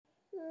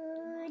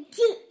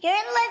You're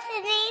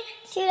listening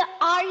to the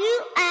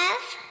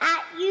RUF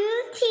at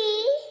UT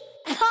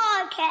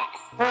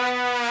podcast.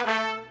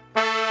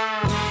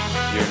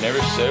 You're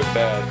never so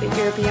bad that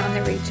you're beyond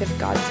the reach of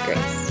God's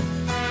grace.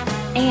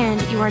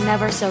 And you are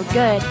never so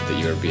good that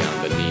you are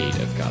beyond the need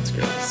of God's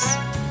grace.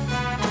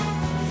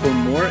 For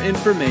more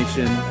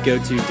information, go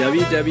to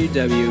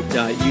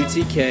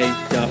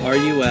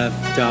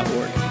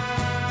www.utk.ruf.org.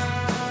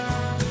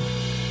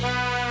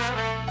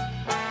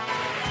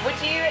 Would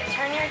you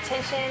turn your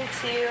attention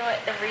to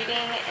the reading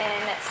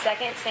in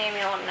 2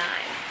 Samuel 9?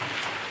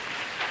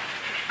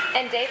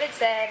 And David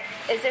said,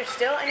 "Is there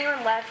still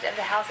anyone left of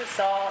the house of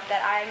Saul,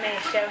 that I may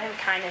show him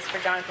kindness for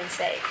Jonathan's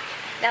sake?"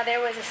 Now there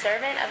was a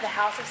servant of the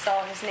house of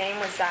Saul whose name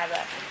was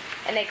Ziba,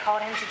 and they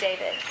called him to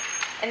David.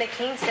 And the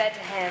king said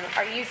to him,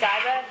 "Are you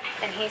Ziba?"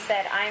 And he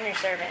said, "I am your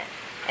servant."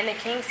 And the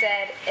king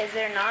said, "Is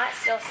there not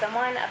still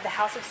someone of the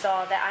house of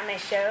Saul, that I may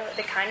show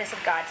the kindness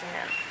of God to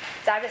him?"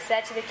 Ziba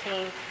said to the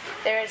king,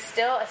 "There is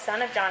still a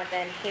son of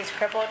Jonathan. He is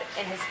crippled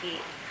in his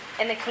feet."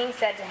 And the king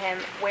said to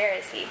him, "Where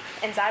is he?"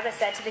 And Ziba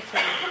said to the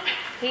king,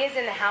 "He is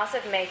in the house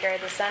of Machir,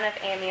 the son of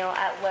Ammiel,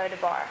 at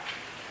Lo-debar."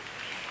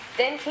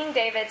 Then King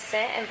David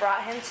sent and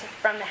brought him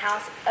from the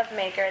house of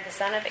Machir, the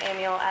son of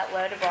Ammiel, at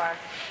Lo-debar.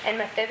 And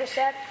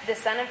Mephibosheth, the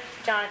son of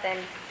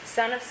Jonathan,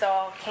 son of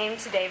Saul, came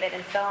to David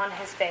and fell on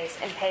his face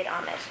and paid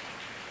homage.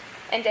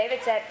 And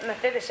David said,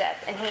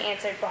 "Mephibosheth," and he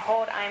answered,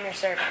 "Behold, I am your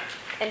servant."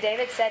 And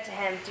David said to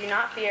him, "Do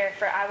not fear,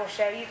 for I will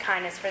show you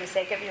kindness for the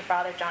sake of your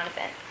father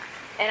Jonathan.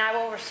 And I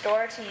will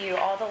restore to you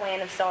all the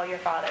land of Saul your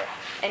father,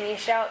 and you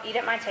shall eat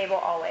at my table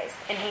always."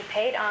 And he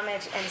paid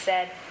homage and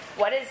said,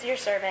 "What is your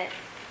servant,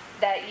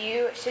 that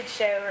you should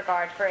show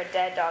regard for a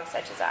dead dog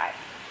such as I?"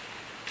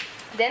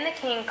 Then the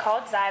king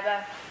called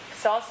Ziba,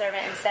 Saul's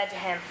servant, and said to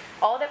him,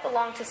 "All that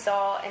belonged to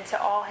Saul and to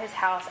all his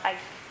house I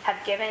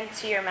have given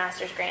to your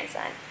master's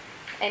grandson.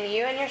 And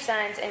you and your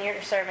sons and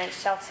your servants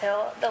shall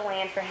till the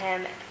land for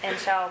him, and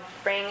shall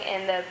bring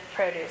in the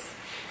produce,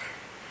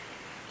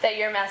 that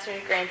your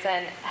master's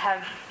grandson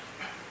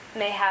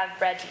may have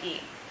bread to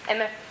eat.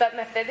 But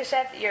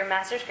Mephibosheth, your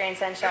master's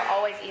grandson, shall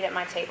always eat at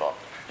my table."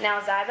 Now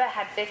Ziba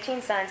had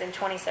 15 sons and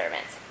 20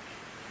 servants.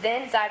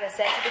 Then Ziba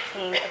said to the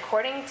king,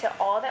 "According to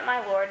all that my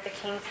lord the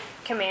king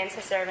commands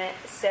his servant,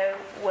 so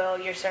will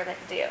your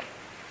servant do."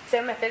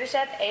 So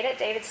Mephibosheth ate at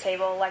David's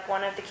table like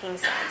one of the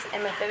king's sons.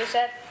 And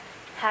Mephibosheth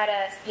had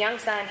a young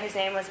son whose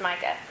name was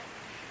Micah.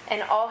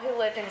 And all who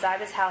lived in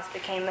Ziba's house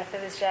became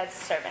Mephibosheth's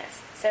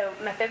servants. So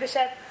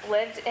Mephibosheth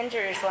lived in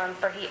Jerusalem,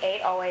 for he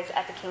ate always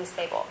at the king's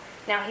table.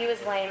 Now he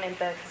was lame in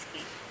both his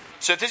feet.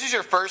 So if this is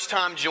your first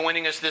time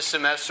joining us this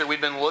semester,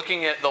 we've been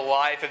looking at the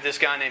life of this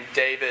guy named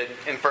David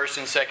in 1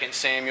 and 2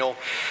 Samuel.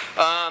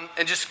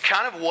 And just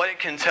kind of what it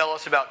can tell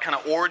us about kind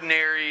of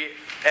ordinary,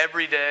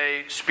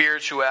 everyday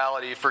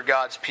spirituality for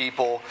God's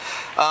people.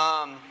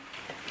 And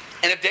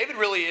if David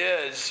really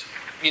is,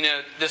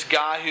 this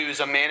guy who's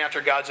a man after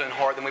God's own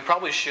heart, then we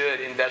probably should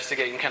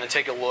investigate and kind of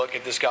take a look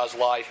at this guy's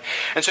life.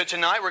 And so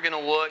tonight we're going to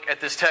look at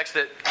this text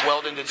that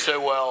Weldon did so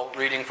well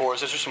reading for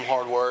us. Those are some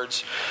hard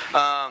words.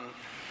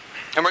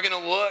 And we're going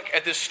to look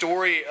at this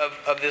story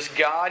of this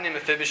guy named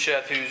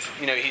Mephibosheth who's,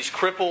 he's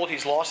crippled,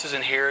 he's lost his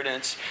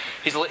inheritance.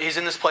 He's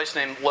in this place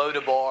named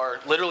Lo-debar,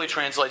 literally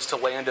translates to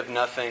land of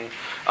nothing.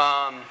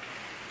 And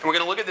we're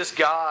going to look at this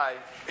guy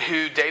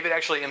who David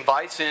actually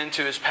invites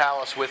into his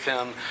palace with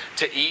him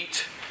to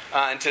eat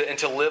and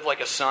to live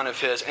like a son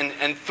of his.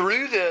 And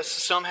through this,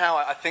 somehow,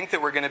 I think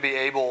that we're going to be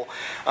able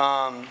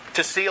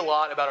to see a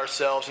lot about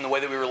ourselves and the way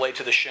that we relate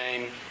to the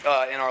shame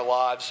in our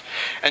lives.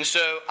 And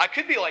so I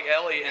could be like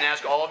Ellie and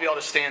ask all of y'all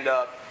to stand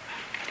up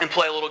and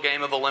play a little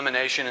game of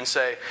elimination and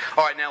say,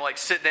 all right, now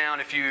sit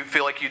down if you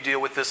feel like you deal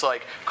with this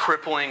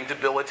crippling,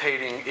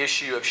 debilitating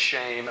issue of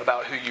shame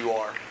about who you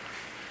are.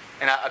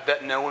 And I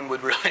bet no one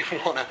would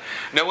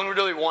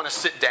really want to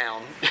sit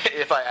down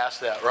if I asked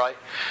that, right?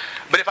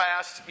 But if I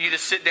asked you to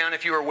sit down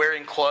if you were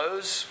wearing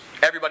clothes,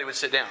 everybody would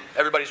sit down.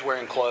 Everybody's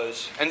wearing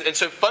clothes. And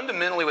so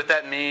fundamentally what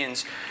that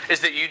means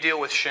is that you deal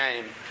with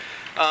shame.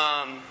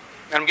 And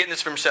I'm getting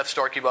this from Seth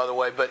Starkey, by the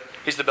way, but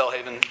he's the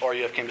Belhaven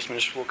RUF campus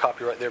minister. We'll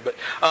copyright there. But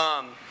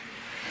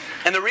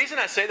and the reason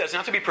I say that is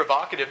not to be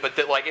provocative, but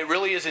that it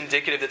really is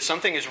indicative that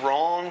something is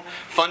wrong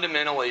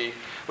fundamentally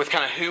with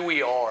kind of who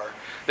we are.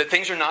 That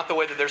things are not the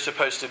way that they're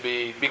supposed to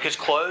be, because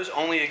clothes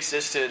only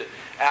existed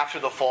after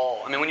the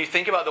fall. I mean, when you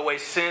think about the way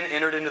sin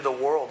entered into the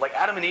world,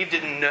 Adam and Eve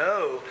didn't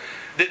know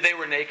that they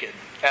were naked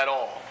at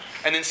all.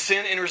 And then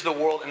sin enters the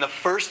world, and the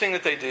first thing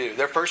that they do,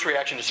 their first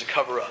reaction is to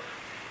cover up,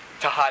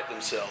 to hide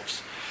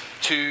themselves,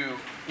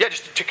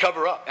 just to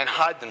cover up and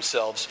hide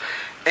themselves.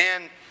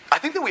 And I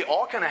think that we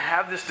all kind of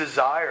have this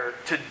desire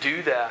to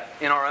do that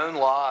in our own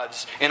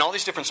lives in all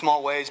these different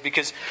small ways,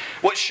 because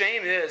what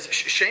shame is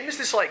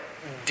this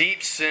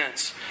deep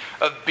sense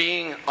of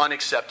being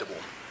unacceptable.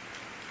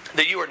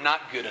 That you are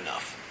not good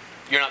enough.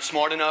 You're not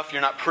smart enough, you're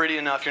not pretty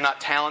enough, you're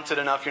not talented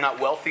enough, you're not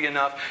wealthy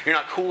enough, you're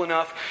not cool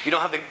enough, you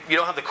don't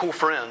have the cool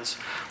friends.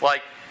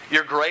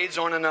 Your grades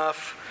aren't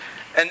enough.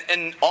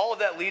 And all of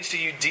that leads to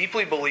you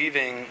deeply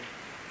believing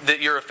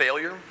that you're a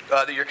failure,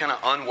 that you're kind of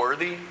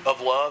unworthy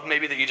of love,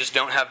 maybe that you just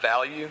don't have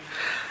value.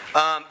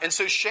 And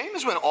so shame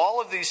is when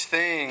all of these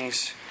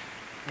things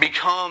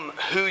become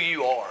who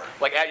you are,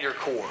 like at your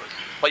core.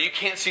 Like you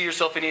can't see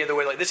yourself any other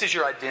way. Like this is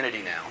your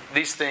identity now.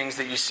 These things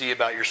that you see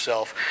about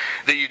yourself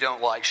that you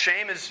don't like.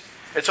 Shame is,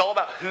 it's all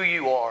about who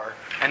you are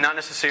and not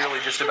necessarily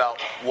just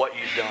about what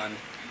you've done.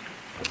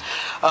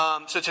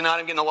 So tonight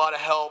I'm getting a lot of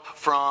help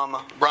from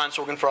Brian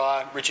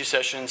Sorgenfry, Richie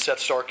Sessions, Seth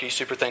Starkey.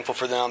 Super thankful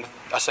for them.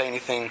 If I say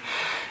anything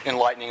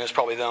enlightening, it's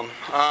probably them.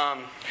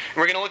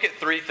 We're going to look at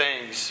three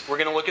things. We're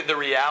going to look at the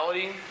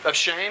reality of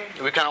shame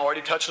that we kind of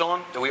already touched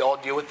on, that we all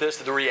deal with this,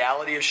 the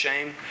reality of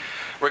shame.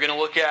 We're going to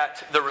look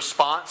at the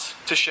response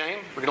to shame.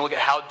 We're going to look at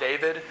how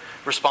David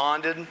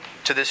responded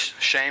to this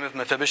shame of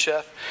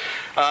Mephibosheth.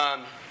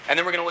 And then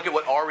we're going to look at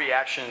what our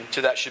reaction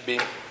to that should be.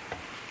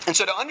 And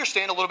so to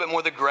understand a little bit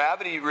more the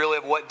gravity really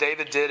of what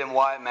David did and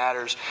why it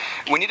matters,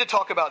 we need to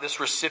talk about this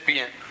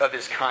recipient of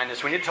his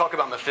kindness. We need to talk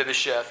about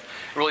Mephibosheth,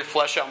 really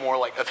flesh out more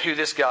like of who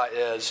this guy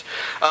is.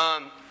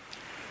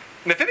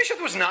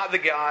 Mephibosheth was not the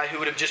guy who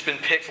would have just been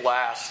picked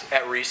last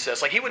at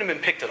recess. Like he wouldn't have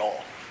been picked at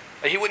all.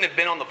 Like he wouldn't have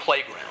been on the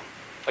playground.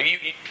 Like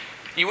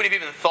you wouldn't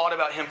have even thought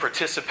about him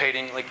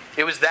participating. Like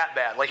it was that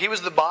bad. Like he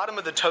was the bottom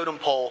of the totem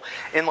pole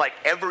in like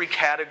every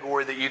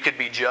category that you could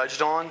be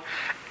judged on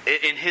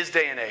in his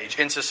day and age,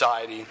 in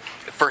society,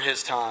 for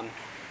his time.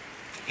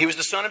 He was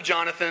the son of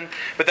Jonathan,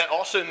 but that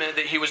also meant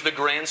that he was the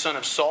grandson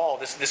of Saul,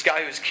 this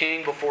guy who was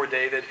king before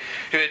David,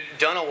 who had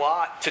done a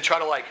lot to try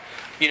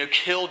to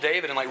kill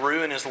David and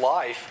ruin his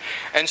life.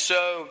 And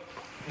so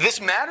this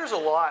matters a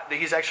lot that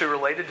he's actually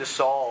related to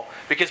Saul,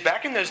 because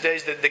back in those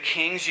days the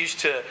kings used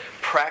to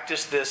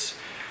practice this,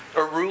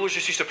 or rulers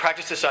just used to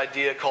practice this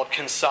idea called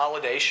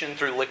consolidation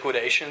through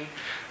liquidation.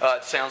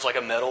 It sounds like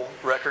a metal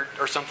record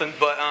or something.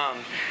 But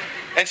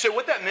and so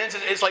what that means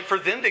is like for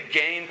them to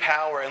gain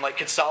power and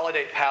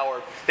consolidate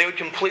power, they would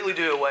completely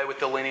do away with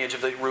the lineage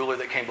of the ruler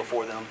that came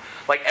before them.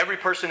 Like every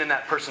person in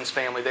that person's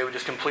family, they would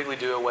just completely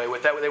do away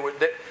with. That way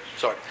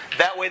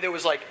there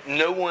was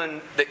no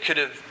one that could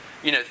have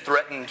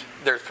threatened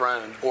their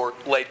throne or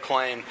laid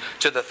claim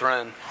to the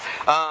throne.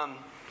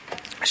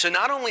 So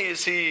not only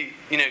is he,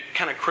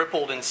 kind of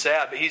crippled and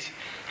sad, but he's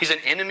an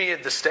enemy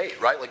of the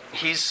state, right? Like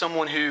he's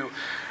someone who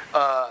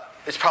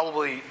is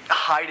probably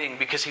hiding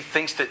because he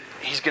thinks that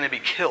he's going to be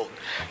killed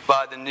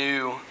by the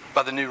new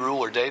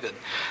ruler, David.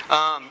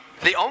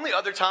 The only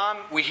other time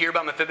we hear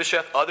about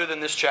Mephibosheth, other than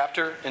this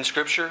chapter in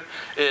Scripture,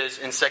 is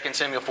in 2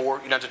 Samuel 4.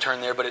 You don't have to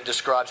turn there, but it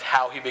describes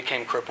how he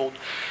became crippled.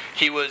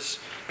 He was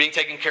being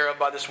taken care of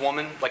by this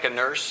woman, like a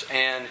nurse,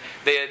 and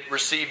they had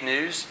received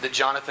news that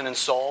Jonathan and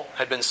Saul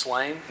had been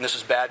slain. And this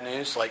was bad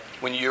news. Like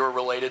when you're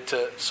related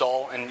to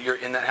Saul and you're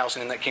in that house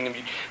and in that kingdom,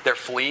 they're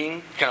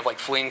fleeing, kind of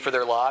fleeing for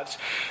their lives.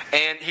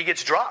 And he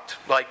gets dropped.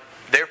 Like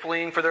they're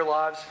fleeing for their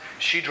lives.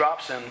 She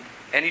drops him.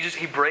 And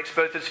he breaks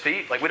both his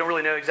feet. We don't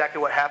really know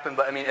exactly what happened,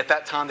 but at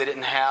that time they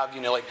didn't have,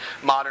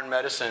 modern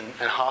medicine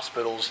and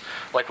hospitals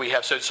like we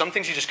have. So some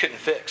things you just couldn't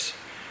fix.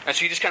 And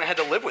so you just kind of had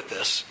to live with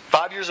this.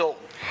 5 years old.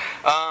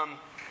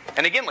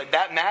 And again,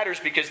 that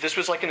matters because this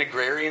was an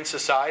agrarian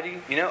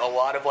society. A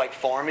lot of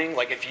farming.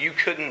 If you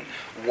couldn't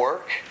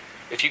work,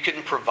 if you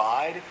couldn't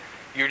provide,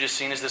 you were just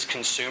seen as this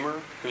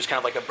consumer who was kind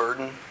of like a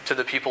burden to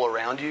the people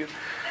around you.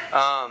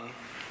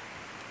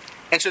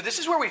 And so this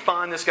is where we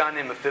find this guy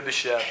named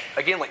Mephibosheth.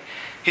 Again,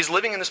 he's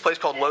living in this place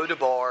called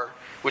Lo-Debar,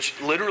 which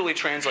literally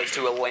translates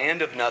to a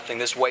land of nothing,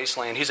 this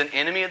wasteland. He's an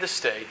enemy of the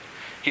state.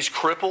 He's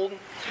crippled.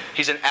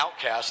 He's an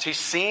outcast. He's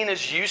seen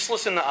as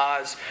useless in the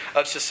eyes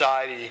of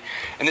society.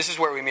 And this is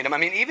where we meet him.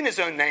 Even his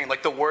own name,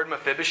 the word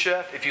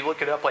Mephibosheth, if you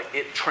look it up,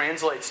 it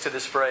translates to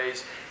this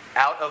phrase,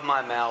 out of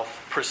my mouth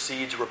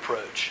proceeds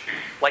reproach.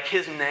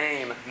 His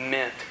name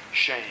meant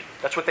shame.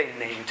 That's what they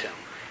named him.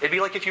 It'd be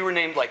like if you were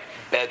named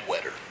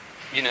Bedwetter.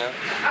 And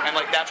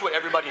that's what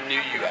everybody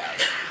knew you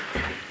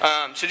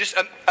as. So just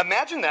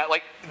imagine that.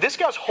 This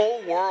guy's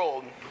whole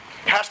world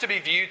has to be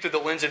viewed through the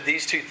lens of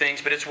these two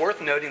things, but it's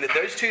worth noting that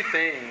those two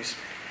things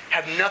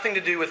have nothing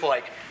to do with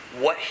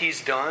what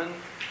he's done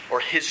or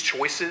his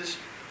choices.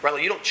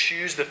 Right? You don't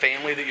choose the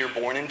family that you're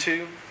born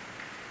into.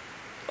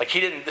 He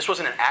didn't. This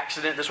wasn't an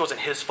accident. This wasn't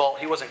his fault.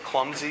 He wasn't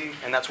clumsy,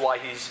 and that's why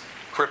he's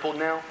crippled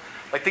now.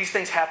 These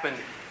things happened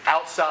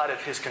outside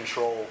of his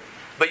control,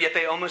 but yet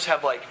they almost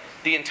have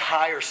the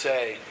entire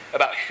say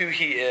about who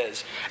he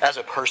is as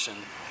a person.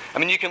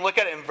 You can look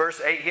at it in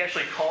verse 8. He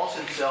actually calls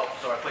himself...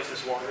 Sorry, I placed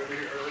this water over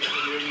here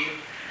earlier.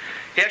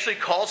 He actually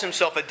calls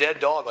himself a dead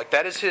dog.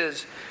 That is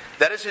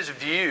his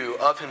view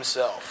of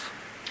himself.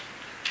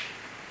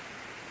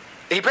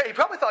 He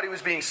probably thought he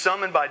was being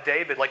summoned by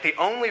David. The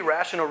only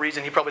rational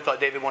reason he probably thought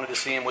David wanted to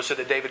see him was so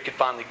that David could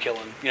finally kill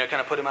him. Kind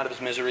of put him out of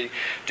his misery,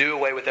 do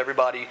away with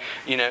everybody,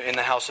 in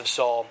the house of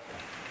Saul.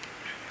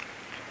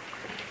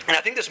 And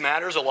I think this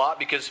matters a lot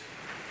because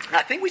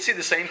I think we see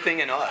the same thing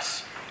in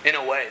us, in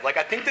a way.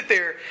 I think that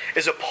there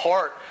is a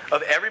part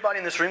of everybody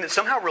in this room that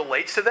somehow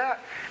relates to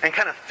that and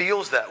kind of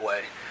feels that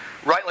way.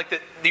 right? Like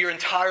that your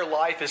entire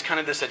life is kind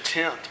of this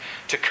attempt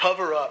to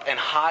cover up and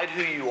hide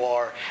who you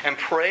are and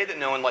pray that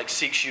no one like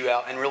seeks you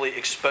out and really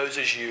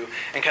exposes you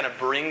and kind of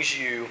brings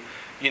you,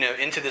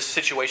 into this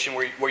situation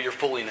where you're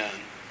fully known,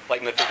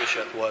 like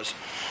Mephibosheth was.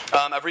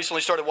 I've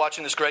recently started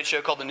watching this great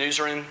show called The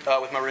Newsroom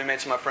with my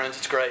roommates and my friends.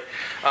 It's great.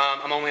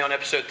 I'm only on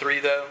episode 3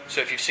 though,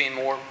 so if you've seen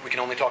more, we can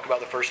only talk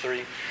about the first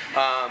 3.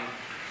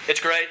 It's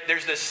great.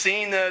 There's this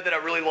scene though that I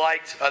really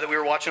liked that we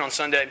were watching on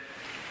Sunday.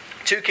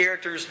 2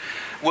 characters,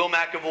 Will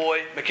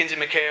McAvoy, Mackenzie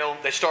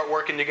McHale, they start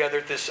working together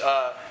at this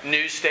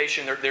news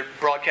station. They're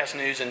broadcast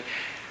news, and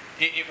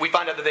we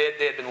find out that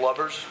they had been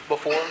lovers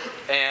before,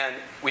 and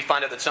we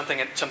find out that something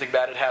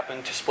bad had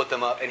happened to split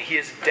them up, and he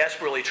is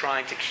desperately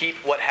trying to keep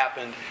what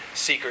happened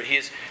secret. He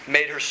has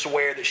made her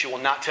swear that she will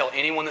not tell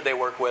anyone that they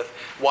work with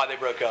why they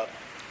broke up.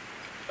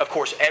 Of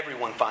course,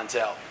 everyone finds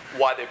out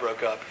why they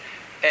broke up.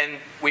 And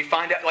we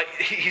find out, like,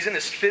 he's in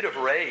this fit of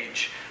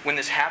rage when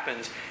this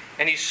happens,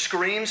 and he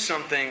screams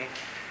something.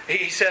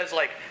 He says,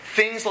 like,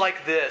 things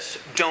like this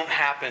don't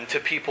happen to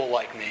people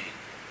like me.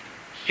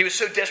 He was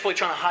so desperately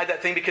trying to hide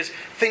that thing because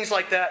things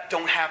like that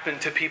don't happen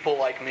to people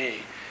like me.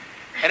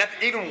 And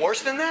even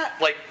worse than that,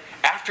 like,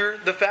 after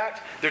the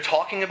fact, they're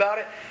talking about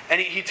it,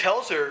 and he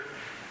tells her,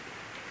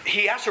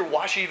 he asked her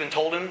why she even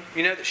told him,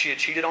 that she had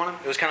cheated on him.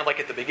 It was kind of like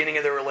at the beginning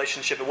of their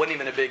relationship. It wasn't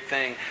even a big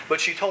thing. But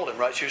she told him,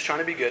 right? She was trying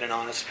to be good and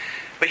honest.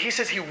 But he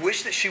says he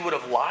wished that she would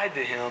have lied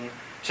to him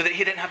so that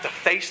he didn't have to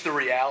face the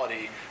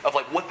reality of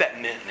like what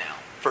that meant now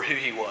for who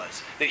he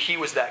was. That he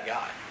was that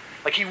guy.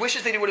 Like he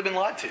wishes that he would have been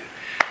lied to.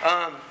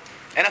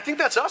 And I think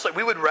that's us. Like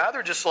we would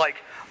rather just like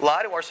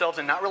lie to ourselves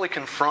and not really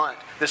confront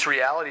this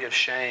reality of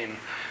shame.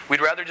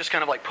 We'd rather just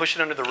kind of like push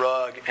it under the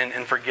rug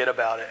and forget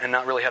about it and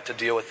not really have to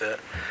deal with it.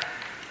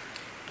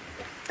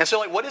 And so,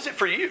 like, what is it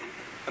for you?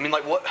 I mean,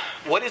 like,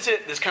 what is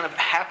it that's kind of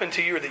happened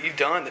to you or that you've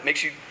done that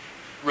makes you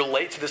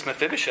relate to this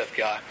Mephibosheth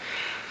guy?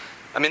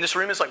 I mean, this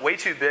room is, like, way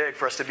too big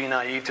for us to be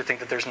naive to think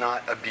that there's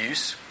not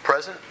abuse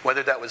present,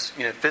 whether that was,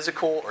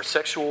 physical or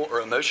sexual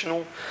or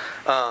emotional.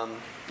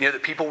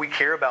 That people we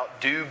care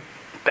about do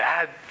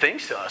bad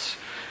things to us.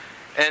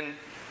 And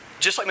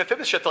just like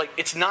Mephibosheth, like,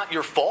 it's not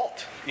your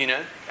fault,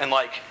 And,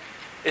 like,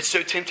 it's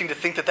so tempting to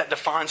think that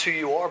defines who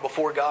you are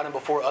before God and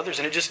before others,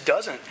 and it just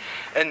doesn't.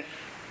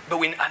 But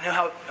we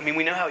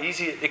know how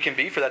easy it can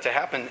be for that to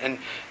happen, and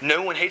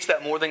no one hates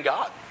that more than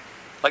God.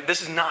 Like,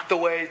 this is not the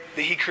way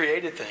that He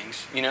created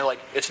things. Like,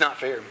 it's not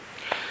fair.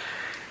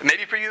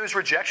 Maybe for you it was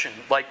rejection.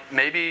 Like,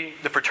 maybe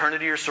the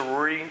fraternity or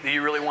sorority that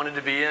you really wanted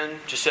to be in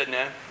just said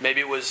no.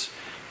 Maybe it was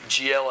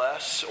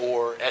GLS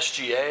or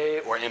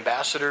SGA or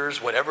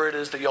ambassadors, whatever it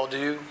is that y'all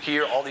do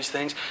here, all these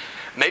things.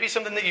 Maybe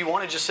something that you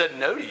wanted just said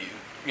no to you,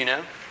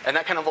 And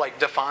that kind of, like,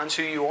 defines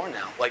who you are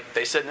now. Like,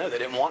 they said no, they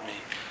didn't want me.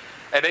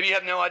 And maybe you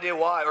have no idea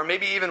why. Or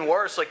maybe even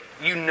worse, like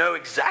you know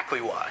exactly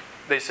why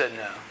they said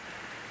no.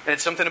 And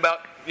it's something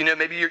about,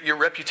 maybe your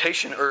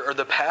reputation or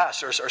the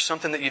past or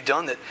something that you've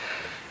done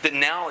that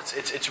now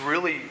it's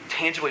really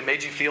tangibly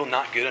made you feel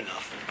not good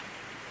enough.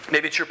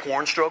 Maybe it's your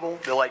porn struggle.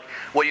 That like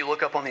what you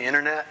look up on the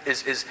internet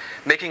is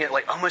making it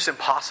like almost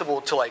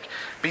impossible to like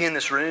be in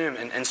this room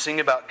and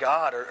sing about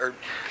God. Or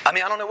I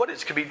don't know what it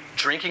is. It could be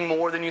drinking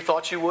more than you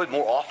thought you would,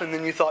 more often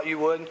than you thought you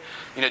would.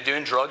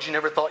 Doing drugs you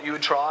never thought you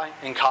would try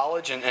in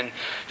college, and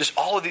just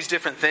all of these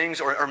different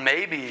things. Or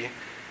maybe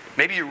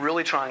you're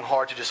really trying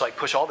hard to just like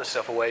push all this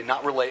stuff away,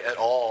 not relate at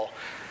all.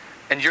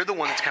 And you're the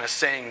one that's kind of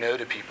saying no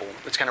to people,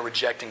 that's kind of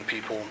rejecting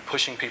people,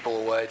 pushing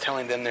people away,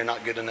 telling them they're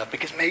not good enough,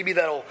 because maybe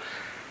that'll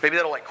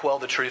like quell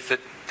the truth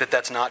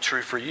that's not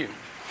true for you.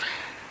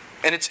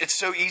 And it's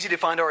so easy to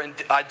find our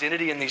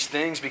identity in these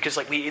things because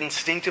like we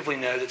instinctively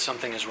know that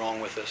something is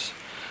wrong with us.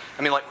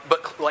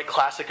 But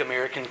classic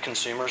American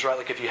consumers, right?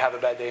 Like if you have a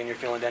bad day and you're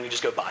feeling down, you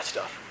just go buy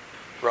stuff,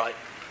 right?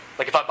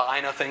 Like if I buy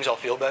enough things, I'll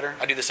feel better.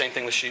 I do the same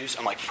thing with shoes.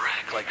 I'm like,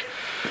 frick, like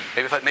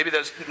maybe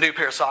those new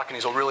pair of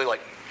Sauconys will really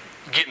like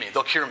get me.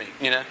 They'll cure me,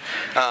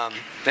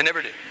 They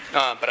never do,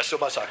 but I still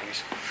buy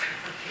Sauconys.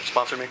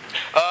 Sponsor me.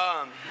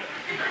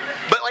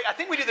 But like I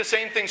think we do the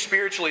same thing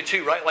spiritually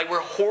too, right? Like we're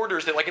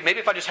hoarders that like maybe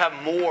if I just have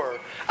more,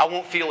 I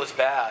won't feel as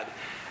bad.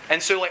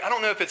 And so like I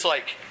don't know if it's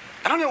like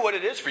I don't know what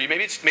it is for you.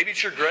 Maybe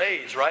it's your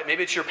grades, right?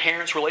 Maybe it's your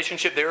parents'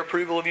 relationship, their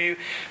approval of you.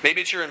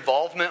 Maybe it's your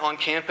involvement on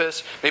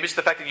campus. Maybe it's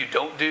the fact that you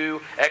don't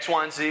do X,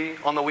 Y, and Z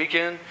on the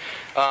weekend.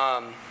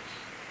 Maybe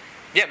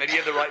you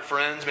have the right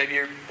friends. Maybe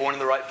you're born in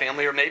the right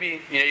family, or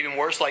maybe even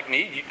worse, like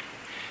me.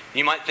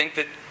 You might think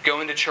that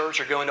going to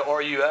church or going to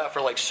RUF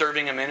or like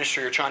serving a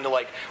ministry or trying to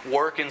like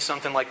work in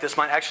something like this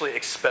might actually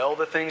expel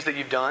the things that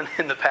you've done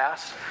in the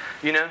past,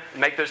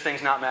 make those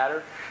things not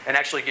matter and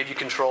actually give you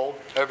control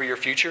over your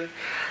future.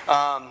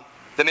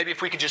 That maybe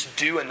if we could just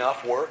do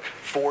enough work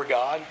for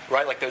God,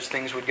 right, like those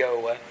things would go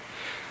away.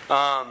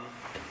 And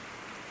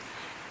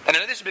And I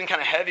know this has been kind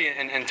of heavy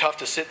and tough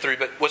to sit through,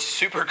 but what's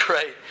super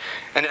great,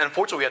 and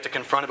unfortunately we have to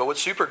confront it, but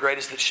what's super great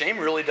is that shame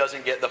really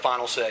doesn't get the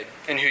final say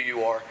in who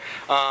you are.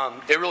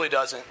 It really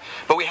doesn't.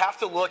 But we have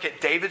to look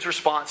at David's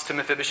response to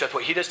Mephibosheth,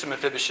 what he does to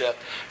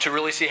Mephibosheth, to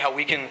really see how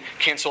we can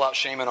cancel out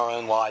shame in our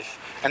own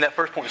life. And that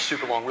first point is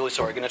super long. Really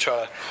sorry. I'm going to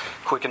try to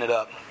quicken it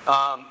up.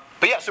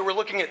 But yeah, so we're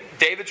looking at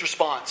David's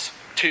response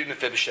to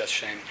Mephibosheth's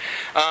shame.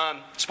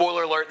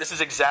 Spoiler alert, this is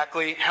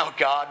exactly how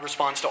God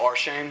responds to our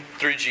shame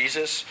through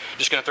Jesus.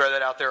 Just going to throw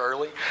that out there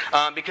early.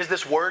 Because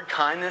this word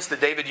kindness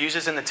that David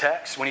uses in the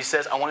text, when he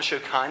says, I want to show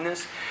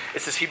kindness,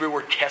 it's this Hebrew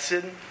word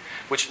kesed,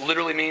 which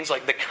literally means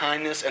like the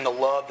kindness and the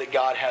love that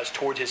God has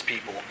toward his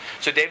people.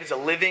 So David's a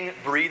living,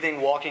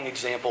 breathing, walking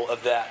example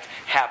of that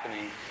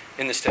happening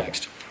in this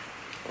text.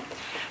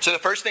 So the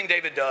first thing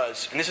David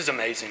does, and this is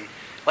amazing,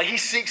 like he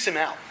seeks him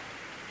out.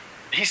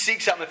 He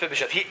seeks out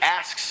Mephibosheth. He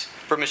asks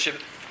for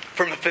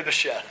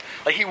Mephibosheth.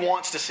 Like he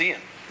wants to see him,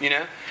 you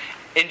know?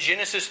 In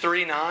Genesis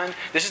 3:9,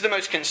 this is the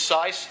most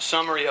concise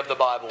summary of the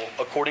Bible,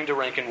 according to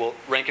Rankin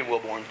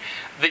Wilbourn,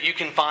 that you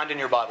can find in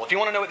your Bible. If you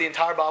want to know what the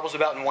entire Bible is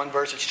about in one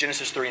verse, it's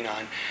Genesis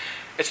 3:9.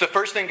 It's the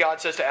first thing God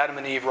says to Adam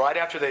and Eve right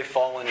after they've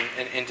fallen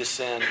into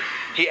sin.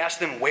 He asks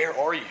them, where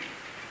are you?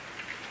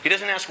 He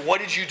doesn't ask, what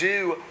did you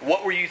do?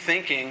 What were you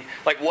thinking?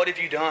 Like, what have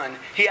you done?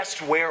 He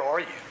asks, where are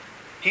you?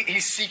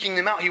 He's seeking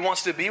them out. He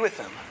wants to be with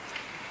them.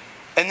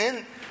 And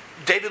then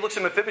David looks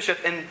at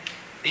Mephibosheth and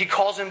he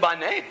calls him by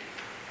name.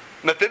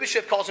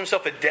 Mephibosheth calls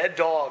himself a dead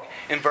dog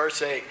in verse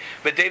 8.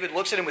 But David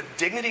looks at him with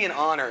dignity and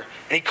honor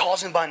and he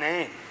calls him by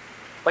name.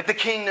 Like the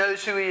king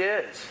knows who he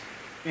is.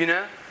 You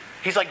know?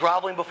 He's like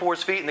groveling before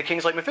his feet and the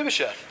king's like,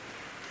 Mephibosheth,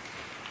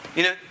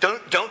 you know,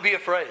 don't be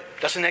afraid.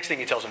 That's the next thing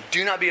he tells him.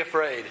 Do not be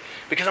afraid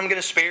because I'm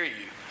going to spare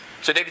you.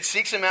 So David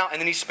seeks him out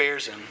and then he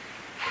spares him.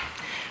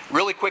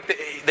 Really quick,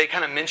 they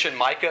kind of mention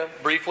Micah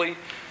briefly.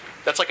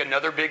 That's like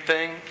another big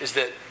thing, is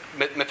that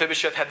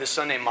Mephibosheth had this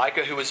son named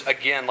Micah who was,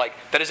 again, like,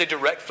 that is a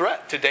direct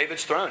threat to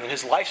David's throne and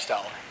his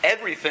lifestyle.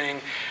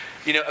 Everything,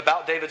 you know,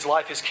 about David's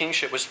life, his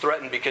kingship was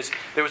threatened because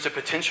there was a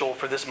potential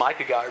for this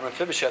Micah guy, or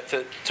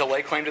Mephibosheth, to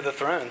lay claim to the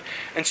throne.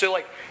 And so,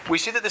 like, we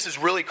see that this is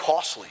really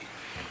costly.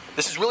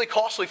 This is really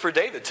costly for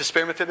David to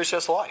spare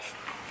Mephibosheth's life.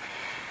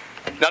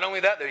 Not only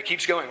that, though, he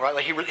keeps going, right?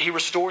 Like he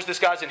restores this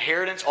guy's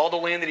inheritance. All the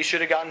land that he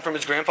should have gotten from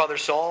his grandfather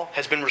Saul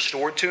has been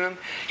restored to him.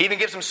 He even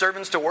gives him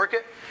servants to work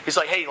it. He's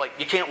like, hey, like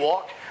you can't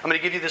walk. I'm going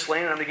to give you this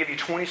land and I'm going to give you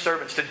 20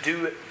 servants to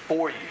do it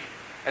for you.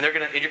 And you're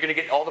going to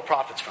get all the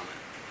profits from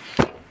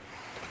it.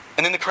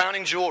 And then the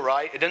crowning jewel,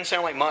 right? It doesn't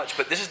sound like much,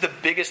 but this is the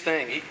biggest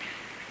thing.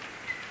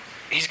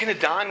 He's going to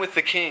dine with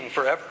the king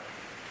forever.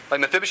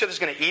 Like Mephibosheth is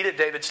going to eat at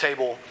David's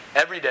table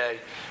every day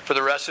for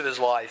the rest of his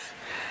life.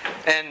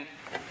 And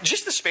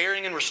just the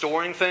sparing and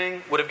restoring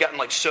thing would have gotten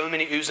like so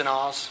many oohs and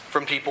ahs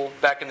from people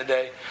back in the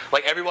day.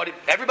 Like everybody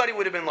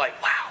would have been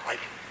like, wow, like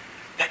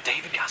that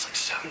David guy's like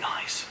so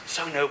nice,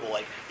 so noble.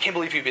 Like, can't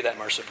believe he'd be that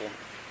merciful.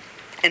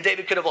 And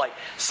David could have like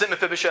sent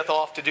Mephibosheth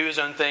off to do his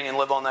own thing and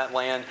live on that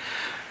land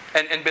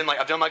and been like,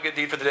 I've done my good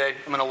deed for the day.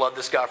 I'm going to love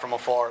this guy from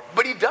afar.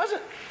 But he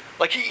doesn't.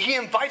 Like he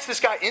invites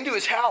this guy into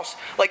his house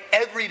like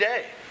every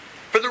day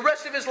for the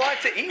rest of his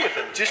life to eat with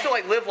him, just to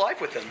like live life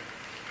with him.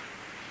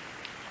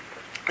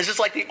 This is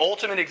like the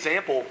ultimate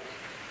example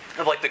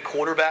of like the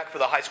quarterback for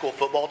the high school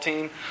football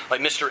team,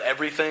 like Mr.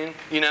 Everything,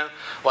 you know,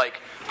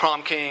 like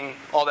prom king,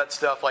 all that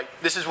stuff. Like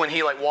this is when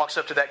he like walks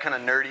up to that kind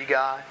of nerdy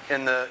guy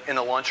in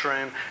the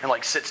lunchroom and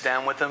like sits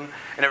down with him,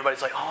 and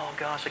everybody's like, oh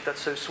gosh, like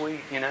that's so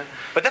sweet, you know.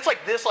 But that's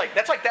like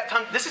that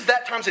time. This is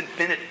that time's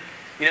infinity,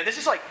 you know. This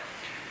is like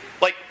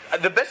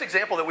the best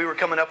example that we were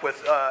coming up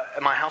with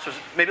at my house was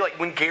maybe like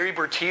when Gary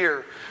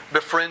Bertier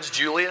befriends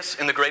Julius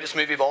in the greatest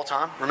movie of all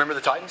time. Remember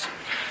the Titans?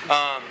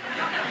 All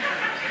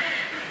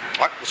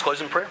right, let's close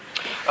in prayer.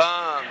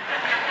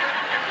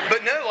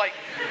 But no, like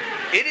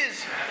it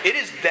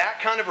is that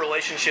kind of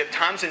relationship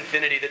times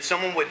infinity, that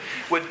someone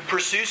would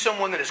pursue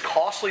someone that is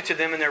costly to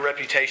them and their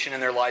reputation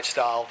and their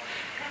lifestyle,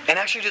 and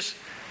actually just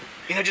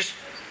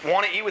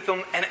want to eat with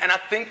them. And I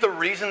think the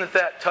reason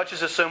that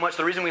touches us so much,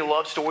 the reason we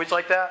love stories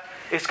like that,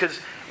 is because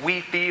we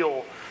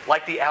feel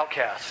like the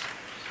outcast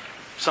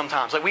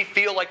sometimes. Like we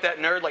feel like that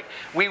nerd. Like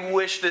we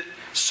wish that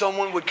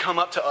someone would come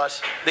up to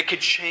us that could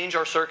change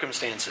our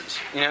circumstances.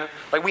 You know?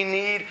 Like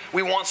we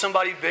want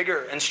somebody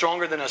bigger and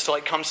stronger than us to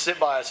like come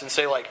sit by us and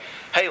say like,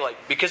 hey, like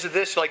because of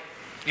this, like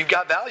you've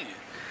got value.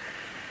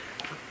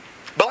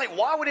 But like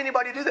why would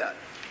anybody do that?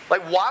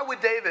 Like why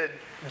would David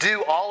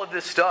do all of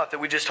this stuff that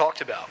we just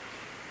talked about?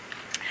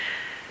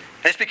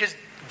 And it's because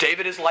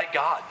David is like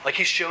God. Like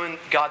he's showing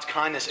God's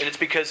kindness. And it's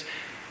because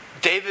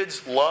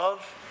David's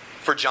love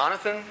for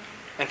Jonathan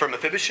and for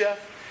Mephibosheth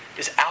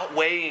is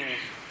outweighing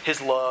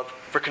his love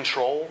for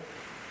control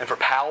and for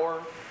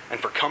power and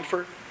for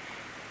comfort.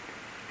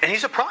 And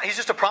he's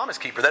just a promise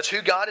keeper. That's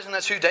who God is and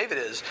that's who David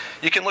is.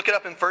 You can look it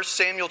up in 1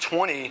 Samuel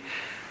 20.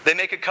 They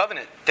make a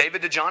covenant,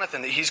 David to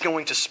Jonathan, that he's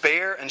going to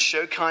spare and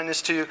show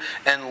kindness to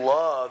and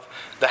love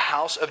the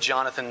house of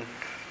Jonathan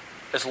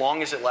as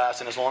long as it lasts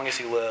and as long as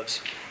he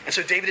lives. And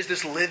so David is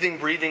this living,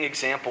 breathing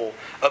example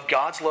of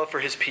God's love for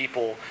his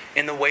people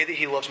in the way that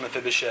he loves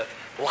Mephibosheth,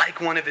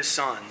 like one of his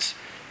sons.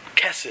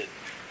 Chesed,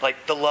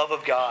 like the love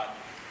of God.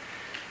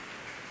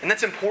 And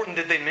that's important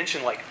that they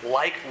mention like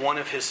one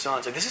of his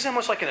sons. Like, this is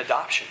almost like an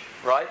adoption,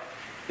 right?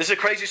 This is a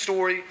crazy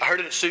story. I heard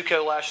it at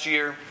Sukkot last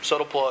year.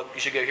 Subtle plug. You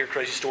should go hear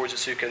crazy stories at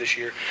Sukkot this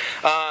year.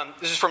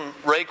 This is from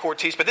Ray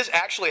Cortese. But this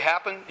actually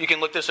happened. You can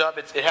look this up.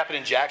 It happened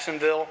in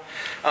Jacksonville.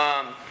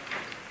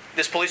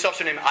 This police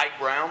officer named Ike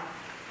Brown,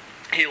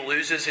 he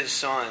loses his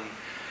son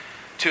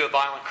to a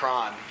violent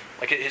crime.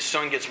 Like, his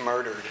son gets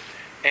murdered.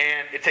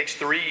 And it takes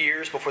 3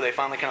 years before they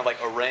finally kind of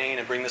like arraign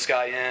and bring this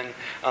guy in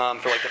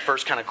for like the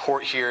first kind of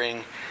court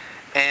hearing.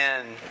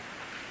 And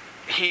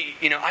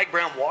Ike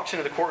Brown walks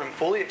into the courtroom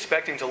fully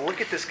expecting to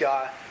look at this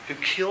guy who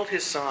killed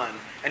his son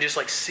and just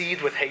like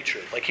seethed with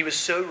hatred. Like, he was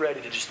so ready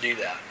to just do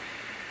that.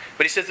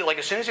 But he says that like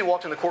as soon as he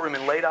walked in the courtroom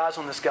and laid eyes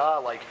on this guy,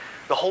 like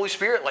the Holy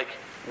Spirit like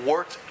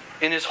worked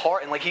in his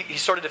heart, and like he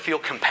started to feel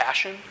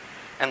compassion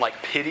and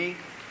like pity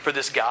for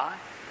this guy.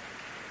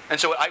 And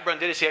so what Ike Brown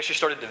did is he actually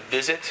started to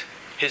visit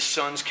his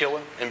son's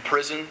killer in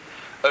prison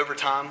over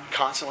time,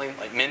 constantly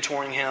like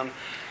mentoring him.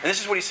 And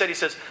this is what he said. He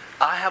says,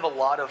 I have a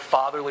lot of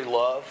fatherly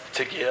love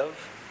to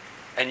give,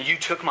 and you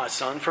took my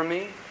son from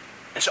me,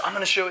 and so I'm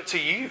going to show it to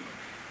you.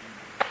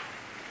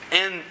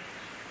 And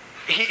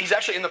he's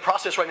actually in the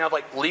process right now of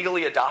like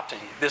legally adopting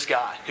this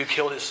guy who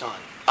killed his son.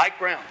 Ike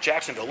Brown,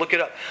 Jacksonville, look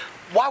it up.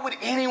 Why would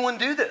anyone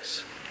do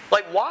this?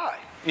 Like, why?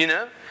 You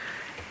know?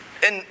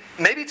 And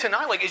maybe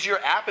tonight, like, is your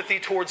apathy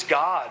towards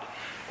God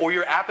or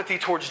your apathy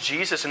towards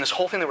Jesus and this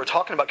whole thing that we're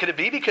talking about, could it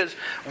be because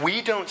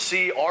we don't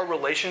see our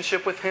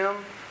relationship with Him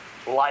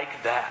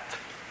like that?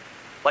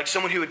 Like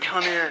someone who would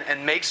come in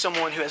and make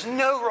someone who has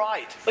no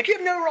right, like you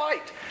have no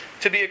right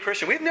to be a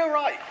Christian. We have no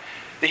right.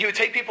 That He would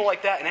take people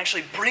like that and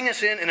actually bring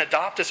us in and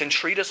adopt us and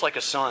treat us like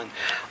a son.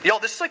 Y'all,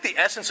 this is like the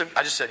essence of,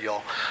 I just said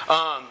y'all.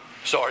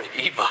 Sorry,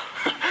 Eva.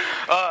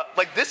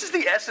 Like this is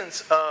the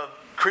essence of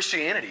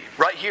Christianity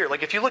right here.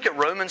 Like if you look at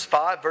Romans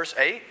 5 verse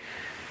 8,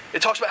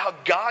 it talks about how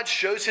God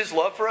shows His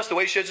love for us. The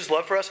way He shows His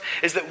love for us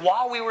is that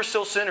while we were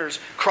still sinners,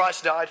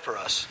 Christ died for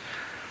us.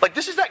 Like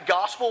this is that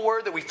gospel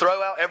word that we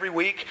throw out every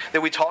week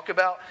that we talk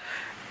about.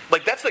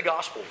 Like that's the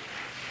gospel.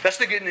 That's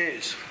the good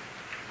news.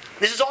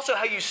 This is also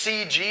how you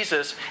see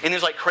Jesus in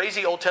these like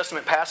crazy Old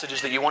Testament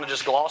passages that you want to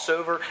just gloss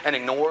over and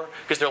ignore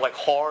because they're like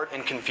hard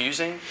and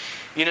confusing.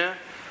 You know?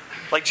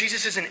 Like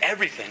Jesus is in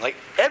everything. Like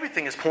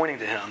everything is pointing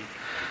to Him.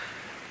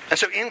 And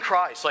so in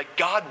Christ, like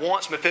God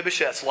wants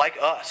Mephibosheths like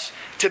us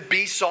to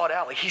be sought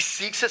out. Like He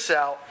seeks us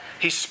out.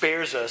 He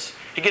spares us.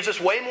 He gives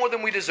us way more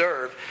than we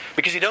deserve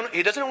because He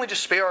doesn't only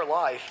just spare our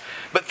life,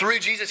 but through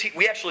Jesus,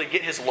 we actually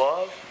get His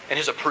love and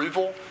His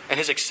approval and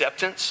His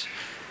acceptance.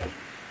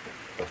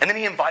 And then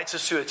He invites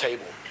us to a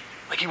table.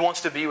 Like He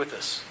wants to be with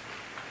us.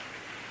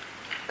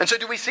 And so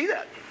do we see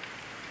that?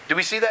 Do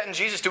we see that in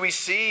Jesus? Do we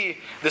see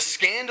the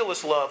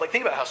scandalous love? Like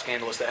think about how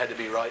scandalous that had to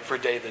be, right? For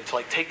David to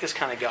like take this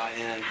kind of guy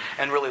in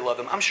and really love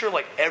him. I'm sure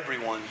like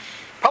everyone,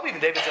 probably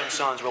even David's own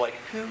sons were like,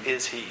 who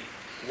is he?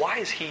 Why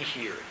is he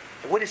here?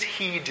 What is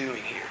he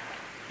doing here?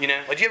 You know?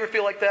 Like do you ever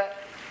feel like that?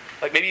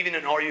 Like maybe even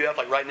in RUF,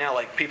 like right now,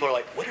 like people are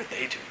like, what are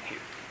they doing here?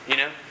 You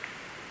know?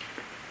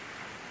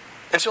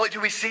 And so like do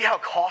we see how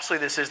costly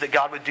this is that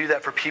God would do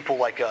that for people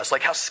like us?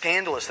 Like how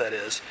scandalous that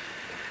is?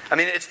 I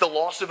mean, it's the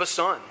loss of a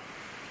son.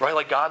 Right?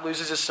 Like God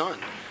loses His son.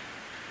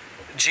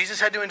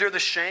 Jesus had to endure the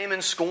shame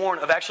and scorn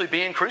of actually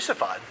being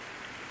crucified.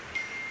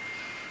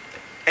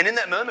 And in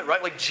that moment,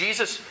 right, like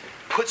Jesus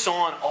puts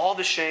on all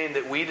the shame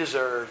that we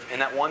deserve in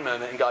that one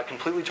moment, and God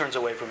completely turns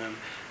away from Him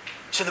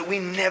so that we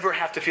never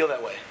have to feel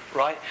that way,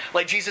 right?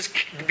 Like Jesus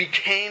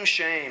became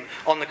shame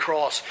on the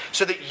cross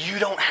so that you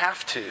don't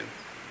have to.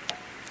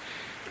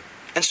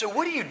 And so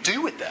what do you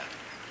do with that?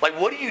 Like,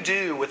 what do you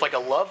do with like a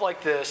love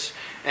like this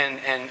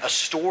and a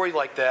story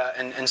like that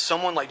and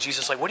someone like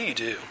Jesus? Like, what do you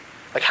do?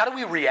 Like, how do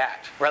we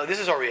react? Right? Like, this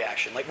is our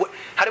reaction. Like,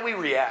 how do we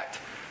react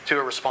to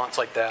a response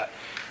like that,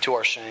 to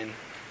our shame?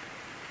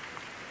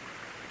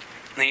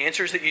 And the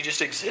answer is that you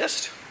just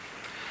exist.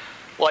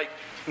 Like,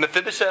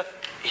 Mephibosheth,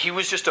 he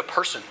was just a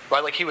person,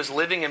 right? Like, he was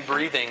living and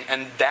breathing,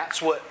 and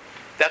that's what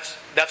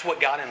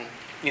got him,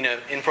 you know,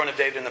 in front of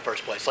David in the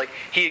first place. Like,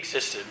 he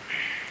existed.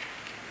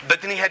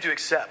 But then he had to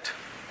accept.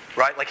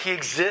 Right? Like he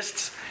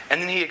exists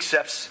and then he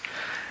accepts.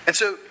 And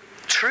so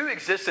true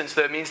existence,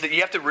 though, means that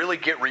you have to really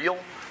get real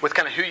with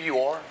kind of who you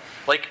are.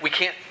 Like we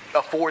can't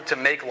afford to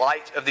make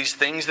light of these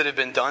things that have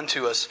been done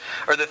to us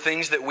or the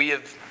things that we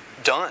have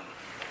done.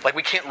 Like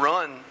we can't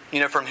run,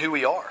 you know, from who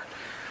we are.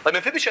 Like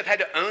Mephibosheth had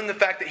to own the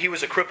fact that he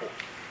was a cripple.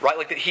 Right?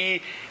 Like that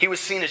he was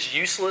seen as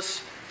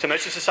useless to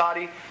most of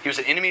society. He was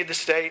an enemy of the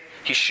state.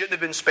 He shouldn't have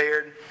been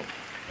spared.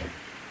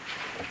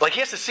 Like he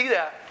has to see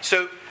that.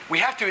 So we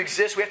have to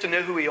exist, we have to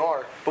know who we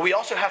are, but we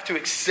also have to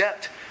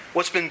accept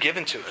what's been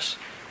given to us.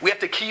 We have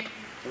to keep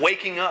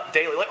waking up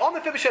daily. Like all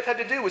Mephibosheth had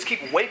to do was keep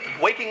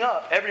waking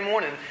up every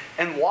morning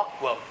and walk.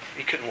 Well,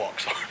 he couldn't walk,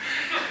 sorry.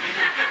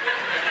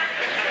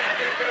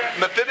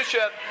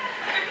 Mephibosheth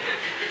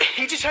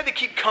He just had to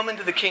keep coming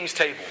to the king's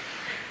table.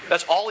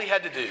 That's all he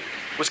had to do,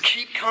 was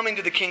keep coming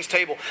to the king's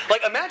table.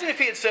 Like, imagine if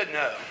he had said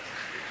no.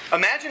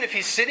 Imagine if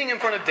he's sitting in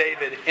front of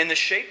David in the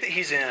shape that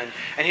he's in,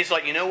 and he's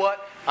like, you know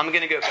what? I'm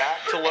going to go back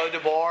to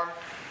Lo-debar.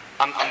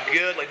 I'm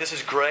good. Like, this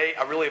is great.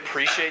 I really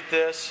appreciate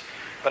this,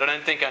 but I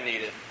don't think I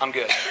need it. I'm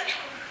good.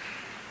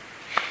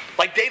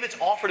 Like, David's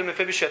offer to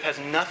Mephibosheth has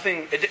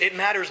nothing. It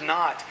matters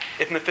not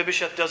if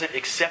Mephibosheth doesn't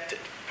accept it,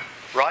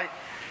 right?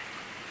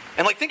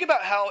 And like, think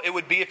about how it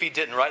would be if he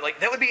didn't, right? Like,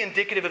 that would be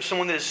indicative of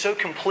someone that is so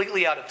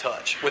completely out of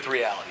touch with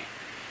reality.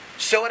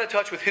 So out of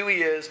touch with who he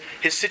is,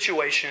 his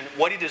situation,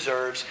 what he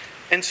deserves,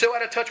 and so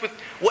out of touch with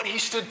what he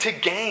stood to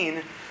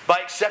gain by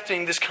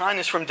accepting this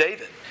kindness from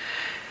David.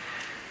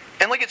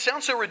 And like, it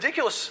sounds so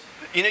ridiculous.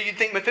 You know, you'd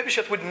think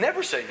Mephibosheth would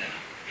never say no.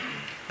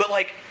 But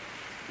like,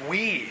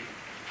 we,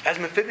 as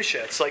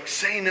Mephibosheths, like,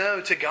 say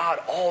no to God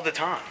all the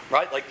time,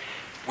 right? Like,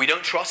 we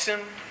don't trust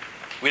Him.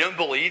 We don't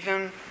believe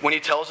Him when He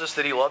tells us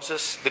that He loves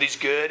us, that He's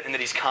good, and that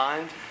He's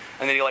kind,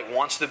 and that He like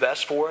wants the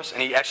best for us, and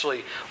He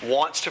actually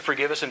wants to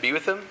forgive us and be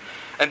with Him,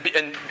 and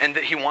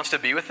that He wants to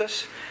be with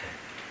us.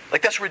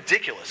 Like, that's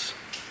ridiculous.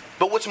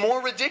 But what's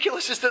more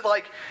ridiculous is that,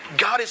 like,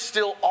 God is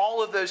still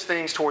all of those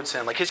things towards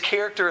Him. Like, His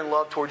character and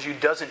love towards you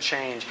doesn't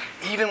change,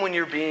 even when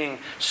you're being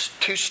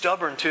too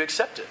stubborn to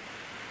accept it.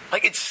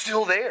 Like, it's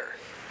still there.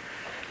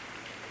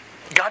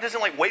 God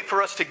doesn't like wait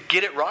for us to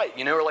get it right,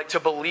 you know, or like to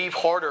believe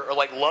harder, or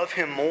like love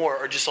Him more,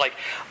 or just like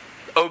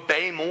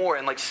obey more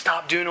and like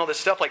stop doing all this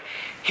stuff. Like,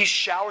 He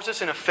showers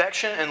us in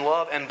affection and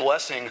love and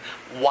blessing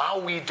while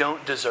we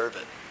don't deserve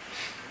it.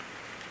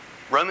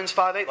 Romans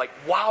 5:8, like,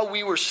 while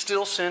we were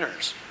still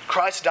sinners,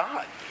 Christ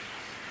died.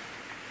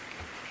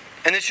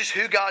 And it's just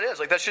who God is.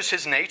 Like, that's just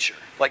His nature.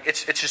 Like,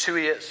 it's just who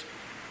He is.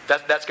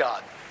 That's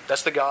God.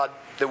 That's the God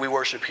that we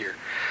worship here.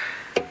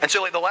 And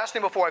so, like, the last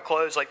thing before I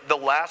close, like, the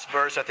last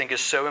verse I think is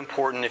so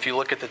important if you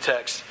look at the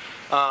text.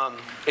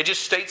 It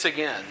just states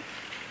again,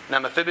 now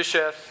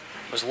Mephibosheth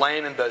was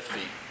lame in both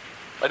feet.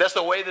 Like, that's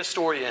the way this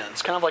story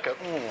ends. Kind of like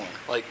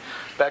like,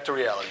 back to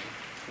reality.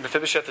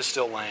 Mephibosheth is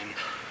still lame.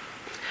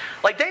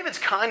 Like, David's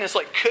kindness,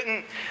 like,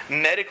 couldn't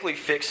medically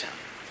fix him.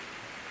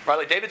 Right?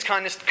 Like, David's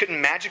kindness couldn't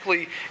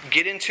magically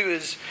get into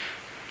his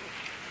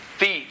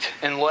feet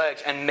and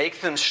legs and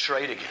make them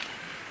straight again.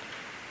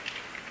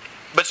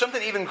 But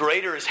something even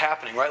greater is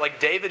happening, right?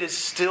 Like, David is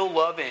still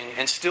loving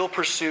and still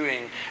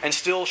pursuing and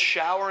still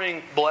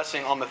showering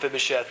blessing on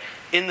Mephibosheth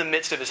in the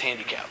midst of his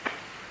handicap.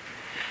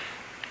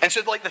 And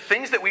so, like, the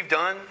things that we've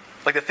done,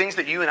 like the things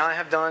that you and I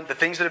have done, the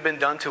things that have been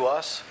done to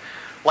us,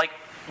 like,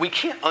 we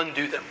can't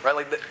undo them, right?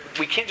 Like,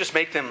 we can't just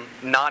make them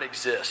not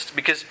exist.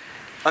 Because,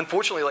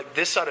 unfortunately, like,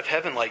 this side of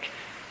heaven, like,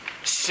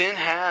 sin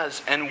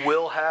has and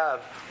will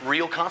have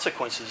real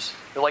consequences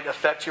that, like,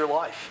 affect your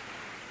life.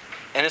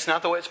 And it's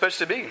not the way it's supposed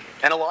to be.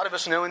 And a lot of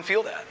us know and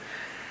feel that.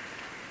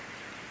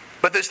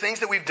 But those things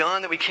that we've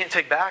done that we can't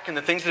take back, and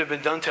the things that have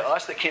been done to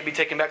us that can't be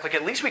taken back, like,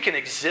 at least we can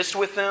exist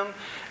with them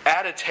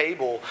at a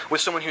table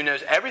with someone who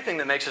knows everything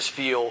that makes us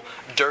feel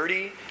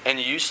dirty and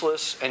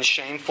useless and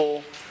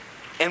shameful,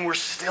 and we're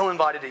still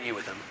invited to eat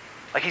with Him.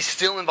 Like, He's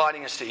still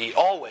inviting us to eat,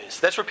 always.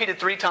 That's repeated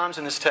 3 times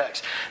in this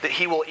text, that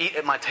He will eat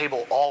at my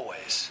table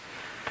always.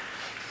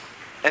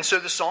 And so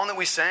the song that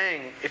we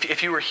sang,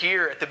 if you were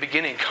here at the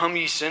beginning, Come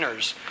Ye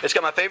Sinners, it's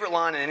got my favorite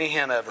line in any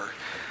hymn ever.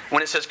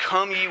 When it says,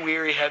 Come ye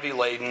weary, heavy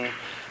laden,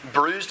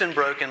 bruised and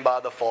broken by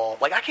the fall.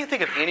 Like, I can't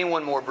think of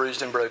anyone more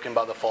bruised and broken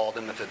by the fall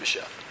than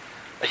Mephibosheth.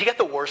 Like, he got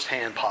the worst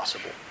hand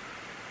possible.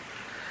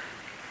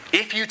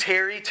 If you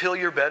tarry till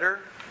you're better,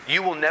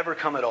 you will never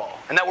come at all.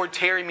 And that word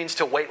tarry means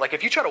to wait. Like,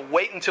 if you try to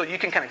wait until you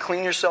can kind of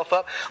clean yourself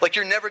up, like,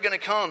 you're never going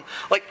to come.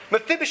 Like,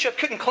 Mephibosheth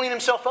couldn't clean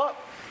himself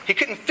up. He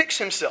couldn't fix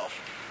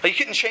himself. Like, he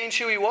couldn't change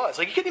who he was.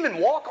 Like, he couldn't even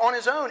walk on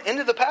his own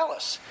into the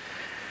palace.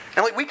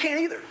 And, like, we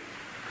can't either.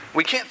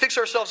 We can't fix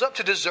ourselves up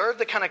to deserve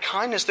the kind of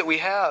kindness that we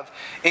have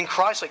in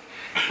Christ. Like,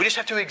 we just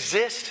have to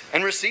exist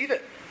and receive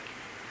it.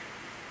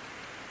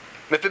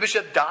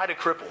 Mephibosheth died a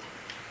cripple.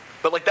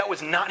 But, like, that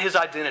was not his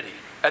identity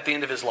at the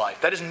end of his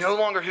life. That is no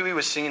longer who he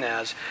was seen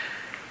as.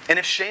 And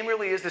if shame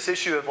really is this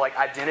issue of, like,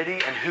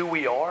 identity and who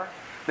we are,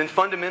 then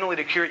fundamentally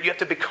to cure it, you have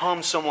to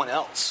become someone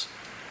else.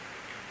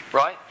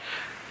 Right?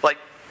 Like,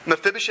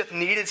 Mephibosheth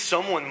needed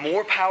someone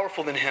more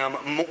powerful than him,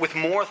 with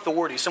more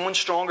authority, someone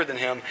stronger than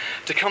him,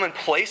 to come and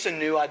place a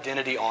new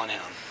identity on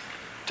him.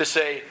 To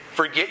say,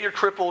 forget your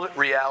crippled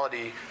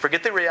reality,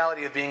 forget the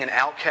reality of being an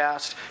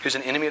outcast who's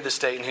an enemy of the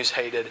state and who's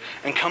hated,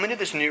 and come into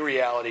this new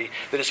reality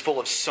that is full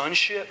of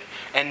sonship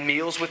and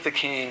meals with the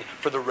King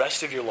for the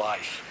rest of your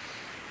life.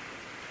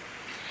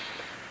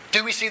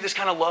 Do we see this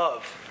kind of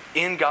love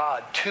in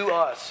God to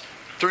us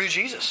through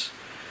Jesus?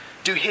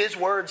 Do His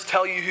words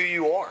tell you who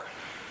you are?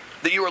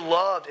 That you are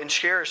loved and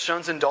cherished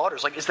sons and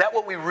daughters? Like, is that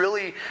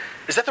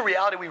the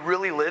reality we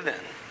really live in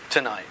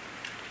tonight?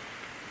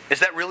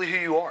 Is that really who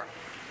you are?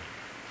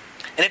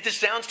 And if this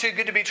sounds too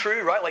good to be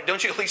true, right? Like,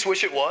 don't you at least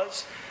wish it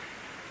was?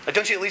 Like,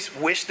 don't you at least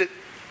wish that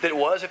it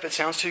was if it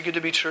sounds too good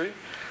to be true?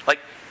 Like,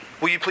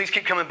 will you please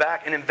keep coming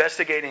back and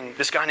investigating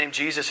this guy named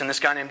Jesus and this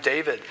guy named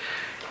David?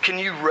 Can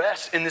you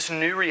rest in this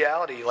new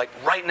reality, like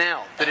right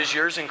now, that is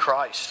yours in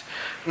Christ?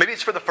 Maybe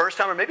it's for the first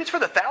time, or maybe it's for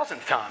the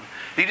 1,000th time.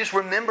 Do you just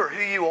remember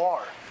who you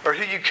are, or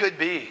who you could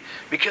be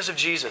because of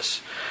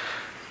Jesus?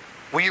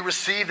 Will you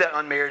receive that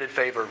unmerited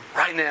favor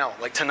right now,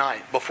 like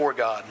tonight, before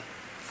God?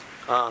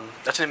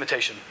 That's an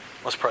invitation.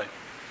 Let's pray.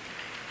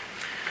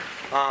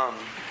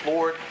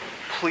 Lord,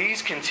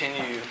 please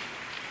continue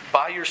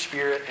by your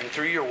Spirit and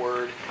through your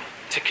word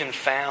to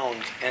confound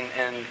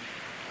and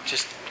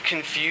just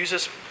confuse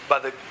us by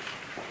the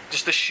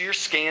sheer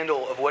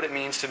scandal of what it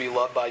means to be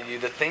loved by you,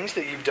 the things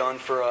that you've done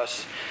for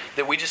us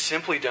that we just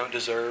simply don't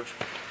deserve.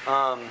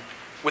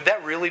 Would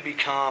that really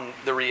become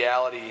the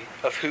reality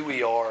of who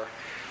we are?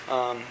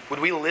 Would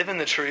we live in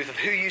the truth of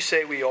who you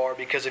say we are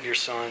because of your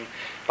Son?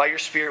 By your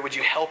Spirit, would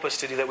you help us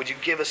to do that? Would you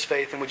give us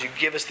faith, and would you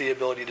give us the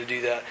ability to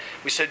do that?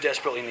 We so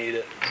desperately need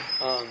it.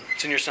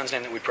 It's in your Son's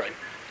name that we pray.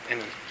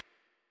 Amen.